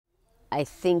I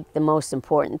think the most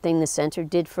important thing the center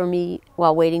did for me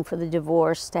while waiting for the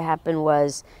divorce to happen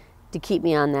was to keep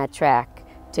me on that track,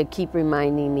 to keep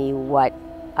reminding me what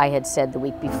I had said the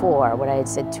week before, what I had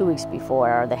said 2 weeks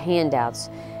before, or the handouts,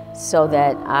 so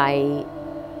that I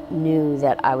knew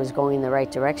that I was going in the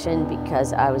right direction,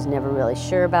 because I was never really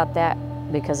sure about that,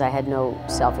 because I had no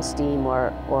self-esteem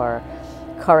or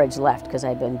courage left, because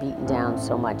I'd been beaten down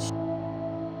so much.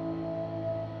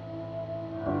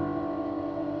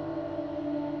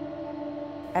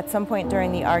 At some point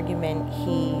during the argument,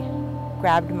 he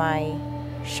grabbed my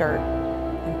shirt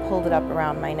and pulled it up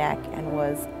around my neck and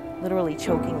was literally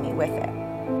choking me with it.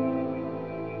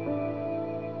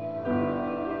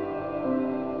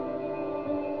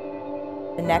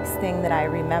 The next thing that I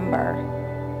remember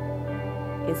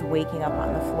is waking up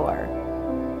on the floor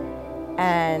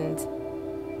and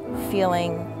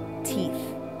feeling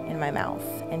teeth in my mouth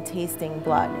and tasting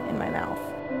blood in my mouth.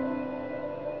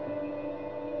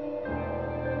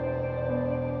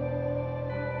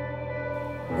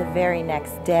 The very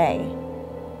next day,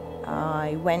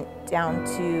 I went down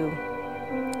to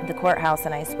the courthouse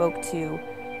and I spoke to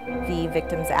the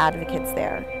victims' advocates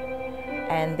there,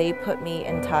 and they put me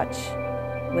in touch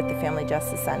with the Family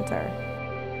Justice Center.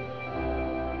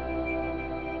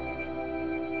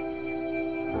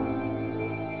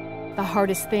 The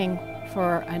hardest thing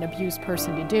for an abused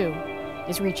person to do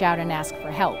is reach out and ask for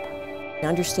help.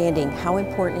 Understanding how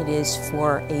important it is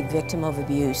for a victim of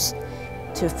abuse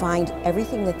to find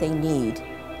everything that they need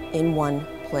in one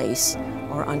place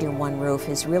or under one roof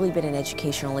has really been an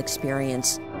educational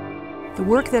experience. The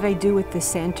work that I do at the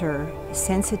center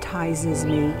sensitizes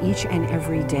me each and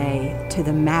every day to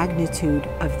the magnitude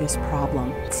of this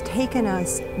problem. It's taken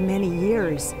us many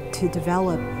years to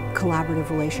develop collaborative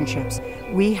relationships.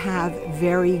 We have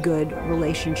very good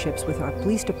relationships with our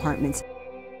police departments.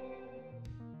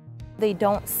 They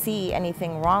don't see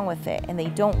anything wrong with it, and they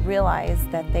don't realize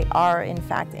that they are in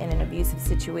fact in an abusive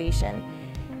situation.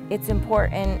 It's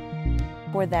important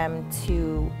for them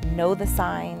to know the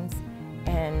signs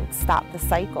and stop the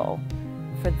cycle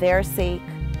for their sake,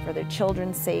 for their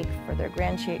children's sake, for their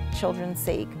grandchildren's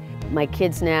sake. My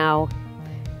kids now,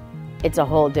 it's a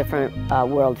whole different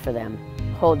world for them.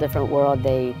 Whole different world.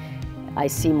 I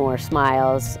see more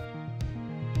smiles.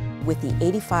 With the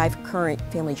 85 current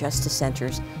family justice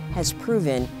centers has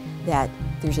proven that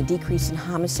there's a decrease in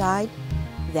homicide,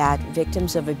 that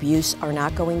victims of abuse are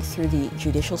not going through the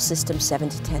judicial system 7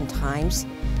 to 10 times,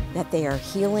 that they are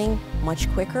healing much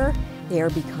quicker, they are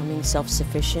becoming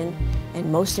self-sufficient,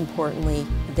 and most importantly,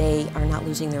 they are not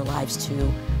losing their lives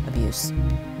to abuse.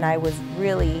 And I was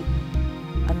really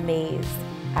amazed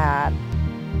at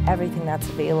everything that's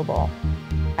available.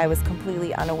 I was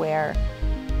completely unaware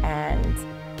and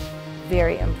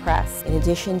very impressed. In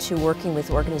addition to working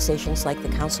with organizations like the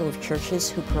Council of Churches,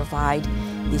 who provide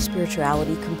the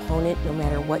spirituality component no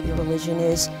matter what your religion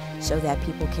is, so that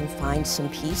people can find some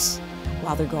peace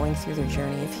while they're going through their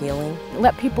journey of healing.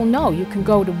 Let people know you can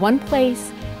go to one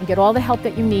place and get all the help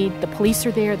that you need. The police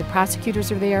are there, the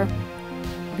prosecutors are there,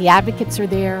 the advocates are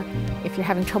there. If you're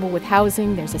having trouble with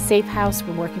housing, there's a safe house.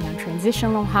 We're working on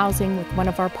transitional housing with one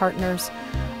of our partners.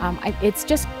 It's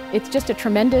just a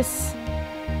tremendous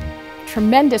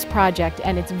project,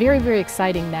 and it's very, very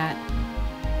exciting that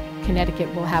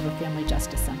Connecticut will have a Family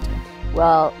Justice Center.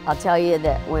 Well, I'll tell you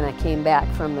that when I came back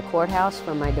from the courthouse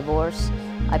from my divorce,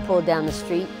 I pulled down the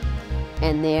street,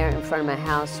 and there in front of my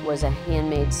house was a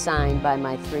handmade sign by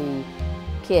my 3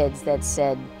 kids that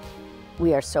said,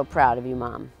 "We are so proud of you,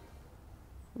 Mom."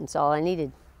 That's all I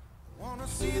needed. Wanna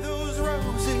see those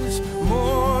roses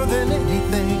more than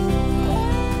anything,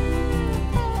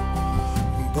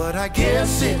 but I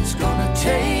guess it's gonna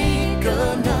take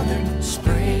another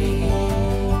spring.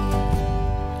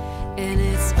 And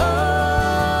it's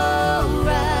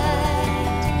alright,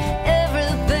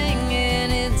 everything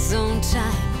in its own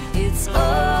time. It's alright,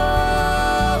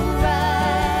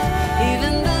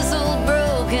 even this old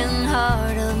broken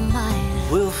heart of mine.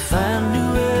 We'll find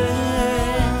a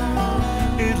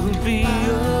way, it'll be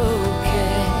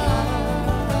okay,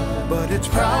 but it's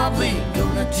probably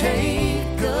gonna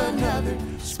take another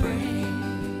spring.